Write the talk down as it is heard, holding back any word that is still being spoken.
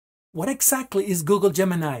What exactly is Google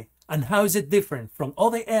Gemini and how is it different from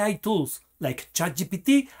other AI tools like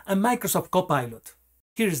ChatGPT and Microsoft Copilot?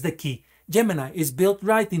 Here's the key. Gemini is built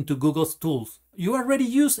right into Google's tools you already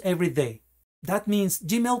use every day. That means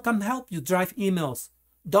Gmail can help you draft emails,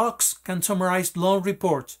 Docs can summarize long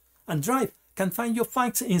reports, and Drive can find your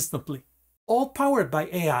files instantly. All powered by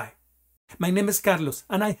AI. My name is Carlos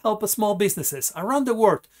and I help small businesses around the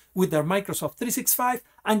world with their Microsoft 365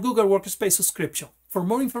 and Google Workspace subscription. For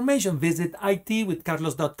more information, visit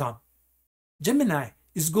itwithcarlos.com. Gemini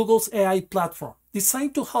is Google's AI platform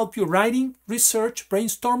designed to help you writing, research,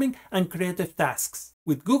 brainstorming, and creative tasks.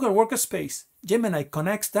 With Google Workspace, Gemini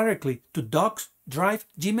connects directly to Docs, Drive,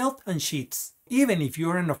 Gmail, and Sheets. Even if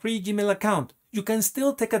you're in a free Gmail account, you can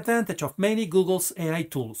still take advantage of many Google's AI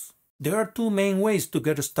tools. There are two main ways to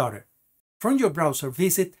get started. From your browser,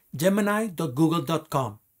 visit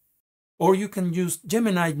gemini.google.com, or you can use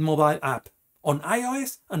Gemini mobile app on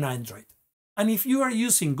iOS and Android. And if you are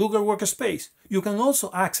using Google Workspace, you can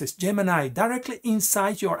also access Gemini directly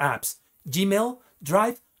inside your apps, Gmail,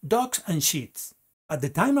 Drive, Docs, and Sheets. At the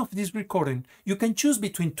time of this recording, you can choose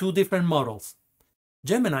between two different models.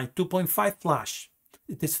 Gemini 2.5 Flash.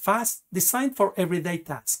 It is fast, designed for everyday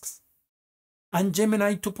tasks. And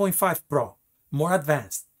Gemini 2.5 Pro, more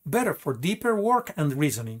advanced, better for deeper work and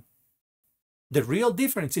reasoning. The real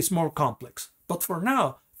difference is more complex, but for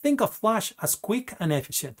now, think of Flash as quick and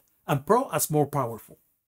efficient, and Pro as more powerful.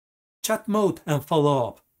 Chat mode and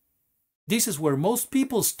follow-up. This is where most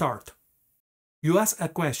people start. You ask a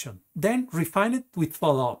question, then refine it with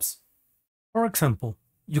follow-ups. For example,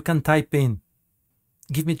 you can type in,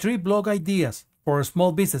 "Give me 3 blog ideas for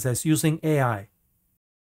small businesses using AI."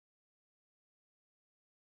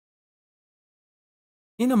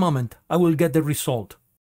 In a moment, I will get the result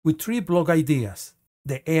with 3 blog ideas,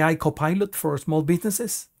 the AI Copilot for small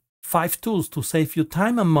businesses, 5 tools to save you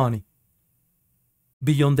time and money.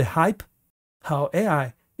 Beyond the hype, how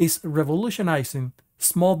AI is revolutionizing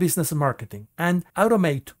small business marketing, and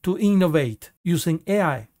automate to innovate using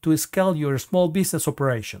AI to scale your small business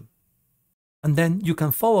operation. And then you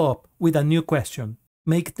can follow up with a new question.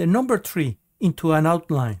 Make the number 3 into an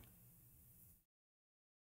outline.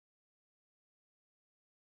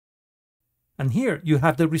 And here you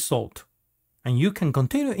have the result, and you can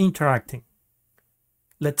continue interacting.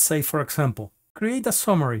 Let's say, for example, create a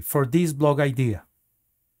summary for this blog idea.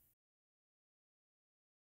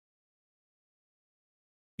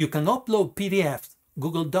 You can upload PDFs,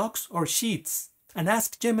 Google Docs, or Sheets, and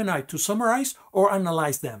ask Gemini to summarize or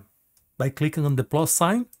analyze them. By clicking on the plus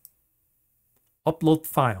sign, upload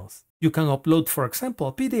files. You can upload, for example,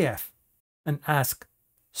 a PDF, and ask,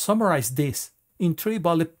 summarize this in 3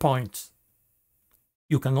 bullet points.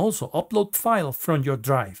 You can also upload files from your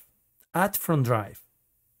Drive. Add from Drive.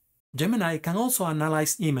 Gemini can also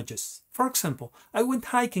analyze images. For example, I went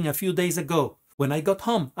hiking a few days ago. When I got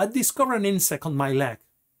home, I discovered an insect on my leg.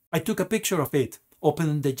 I took a picture of it,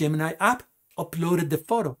 opened the Gemini app, uploaded the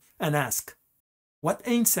photo, and asked, "What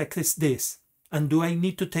insect is this? And do I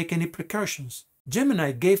need to take any precautions?"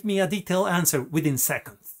 Gemini gave me a detailed answer within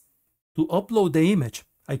seconds. To upload the image,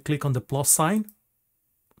 I click on the plus sign,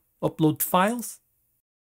 upload files,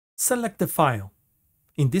 select the file.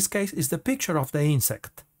 In this case, it's the picture of the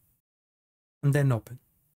insect. And then open.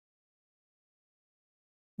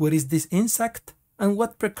 Where is this insect and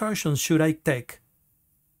what precautions should I take?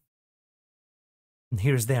 And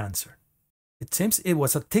here's the answer. It seems it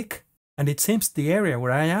was a tick, and it seems the area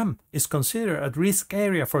where I am is considered a risk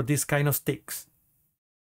area for this kind of ticks.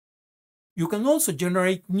 You can also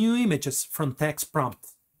generate new images from text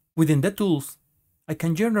prompts. Within the tools, I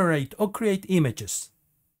can generate or create images.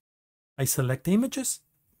 I select images,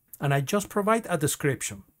 and I just provide a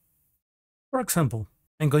description. For example,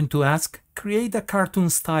 I'm going to ask, create a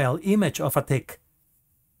cartoon-style image of a tick.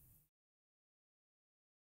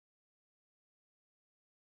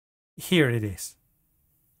 Here it is.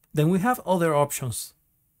 Then we have other options.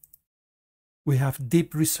 We have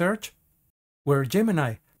deep research, where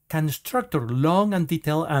Gemini can structure long and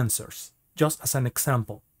detailed answers. Just as an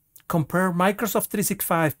example, compare Microsoft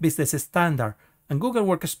 365 Business Standard and Google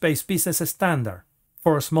Workspace Business Standard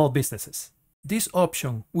for small businesses. This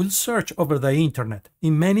option will search over the internet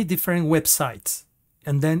in many different websites,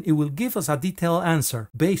 and then it will give us a detailed answer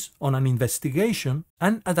based on an investigation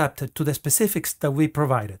and adapted to the specifics that we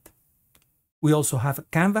provided. We also have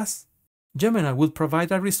Canvas. Gemini will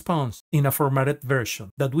provide a response in a formatted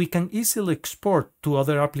version that we can easily export to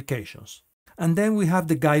other applications. And then we have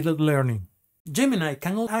the guided learning. Gemini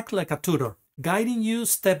can act like a tutor, guiding you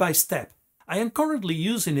step by step. I am currently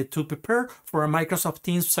using it to prepare for a Microsoft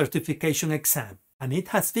Teams certification exam, and it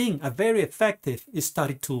has been a very effective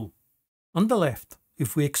study tool. On the left,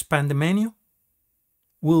 if we expand the menu,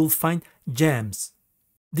 we'll find Gems.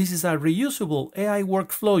 This is a reusable AI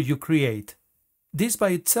workflow you create. This by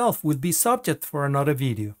itself will be subject for another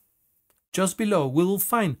video. Just below, we will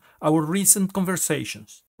find our recent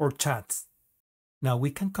conversations or chats. Now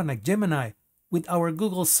we can connect Gemini with our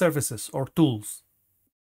Google services or tools.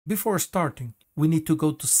 Before starting, we need to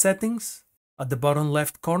go to Settings at the bottom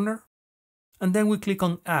left corner, and then we click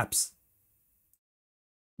on Apps.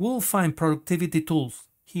 We'll find Productivity Tools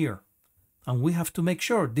here, and we have to make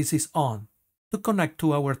sure this is on to connect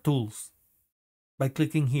to our tools by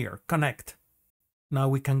clicking here, Connect. Now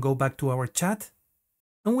we can go back to our chat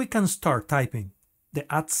and we can start typing the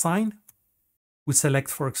 @. We select,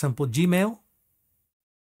 for example, Gmail,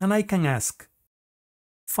 and I can ask,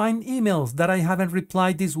 find emails that I haven't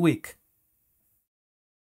replied this week.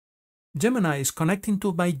 Gemini is connecting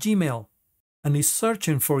to my Gmail and is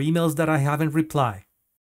searching for emails that I haven't replied.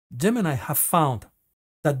 Gemini have found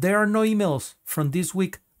that there are no emails from this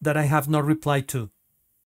week that I have not replied to.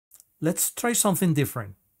 Let's try something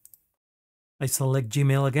different. I select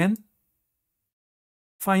Gmail again.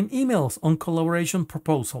 Find emails on collaboration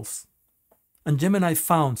proposals. And Gemini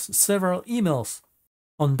found several emails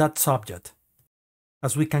on that subject.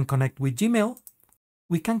 As we can connect with Gmail,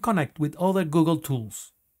 we can connect with other Google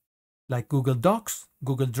tools, like Google Docs,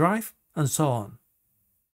 Google Drive, and so on.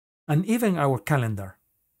 And even our calendar.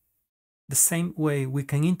 The same way we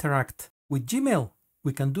can interact with Gmail,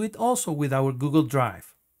 we can do it also with our Google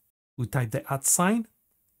Drive. We type the @,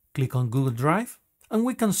 click on Google Drive, and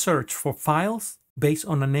we can search for files based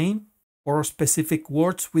on a name or specific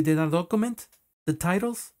words within a document, the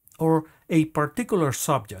titles, or a particular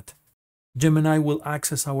subject. Gemini will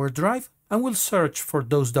access our drive and will search for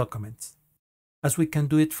those documents. As we can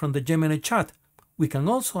do it from the Gemini chat, we can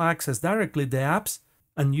also access directly the apps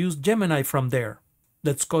and use Gemini from there.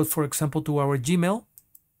 Let's go, for example, to our Gmail.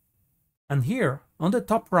 And here, on the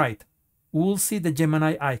top right, we will see the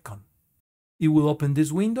Gemini icon. It will open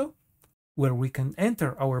this window where we can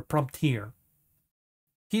enter our prompt here.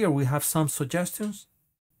 Here we have some suggestions,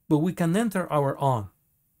 but we can enter our own.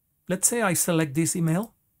 Let's say I select this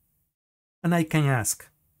email, and I can ask,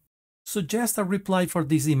 suggest a reply for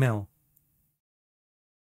this email.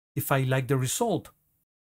 If I like the result,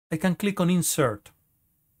 I can click on Insert,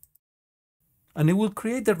 and it will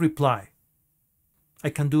create the reply. I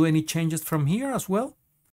can do any changes from here as well,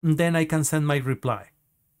 and then I can send my reply.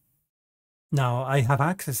 Now I have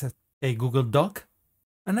accessed a Google Doc,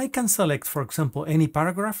 and I can select, for example, any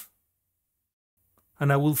paragraph,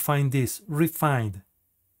 and I will find this refined.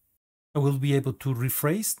 I will be able to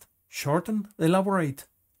rephrase, shorten, elaborate,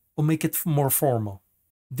 or make it more formal.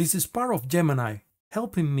 This is part of Gemini,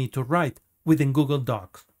 helping me to write within Google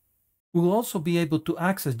Docs. We will also be able to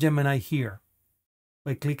access Gemini here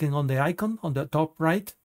by clicking on the icon on the top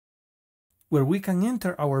right, where we can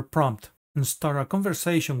enter our prompt and start a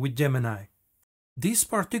conversation with Gemini. This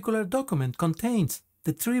particular document contains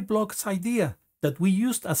the 3 blocks idea that we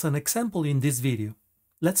used as an example in this video.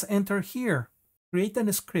 Let's enter here, create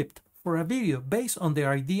a script for a video based on the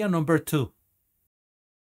idea number 2.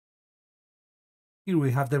 Here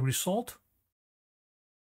we have the result.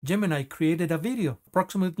 Gemini created a video,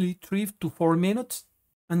 approximately 3 to 4 minutes,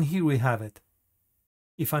 and here we have it.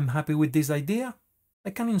 If I'm happy with this idea, I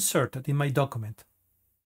can insert it in my document.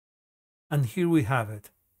 And here we have it.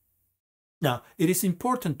 Now, it is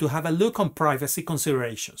important to have a look on privacy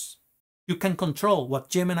considerations. You can control what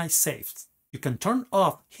Gemini saves. You can turn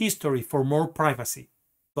off history for more privacy.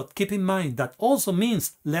 But keep in mind that also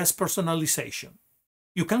means less personalization.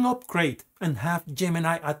 You can upgrade and have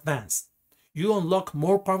Gemini Advanced. You unlock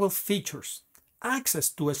more powerful features, access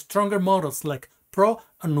to stronger models like Pro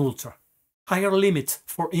and Ultra, higher limits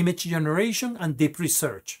for image generation and deep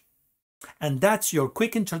research. And that's your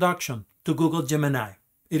quick introduction to Google Gemini.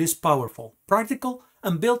 It is powerful, practical,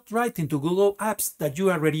 and built right into Google Apps that you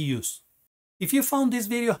already use. If you found this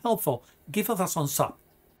video helpful, give us a thumbs up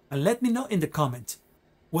and let me know in the comments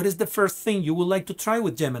what is the first thing you would like to try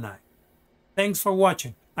with Gemini. Thanks for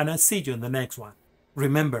watching, and I'll see you in the next one.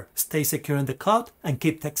 Remember, stay secure in the cloud and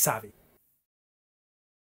keep tech savvy.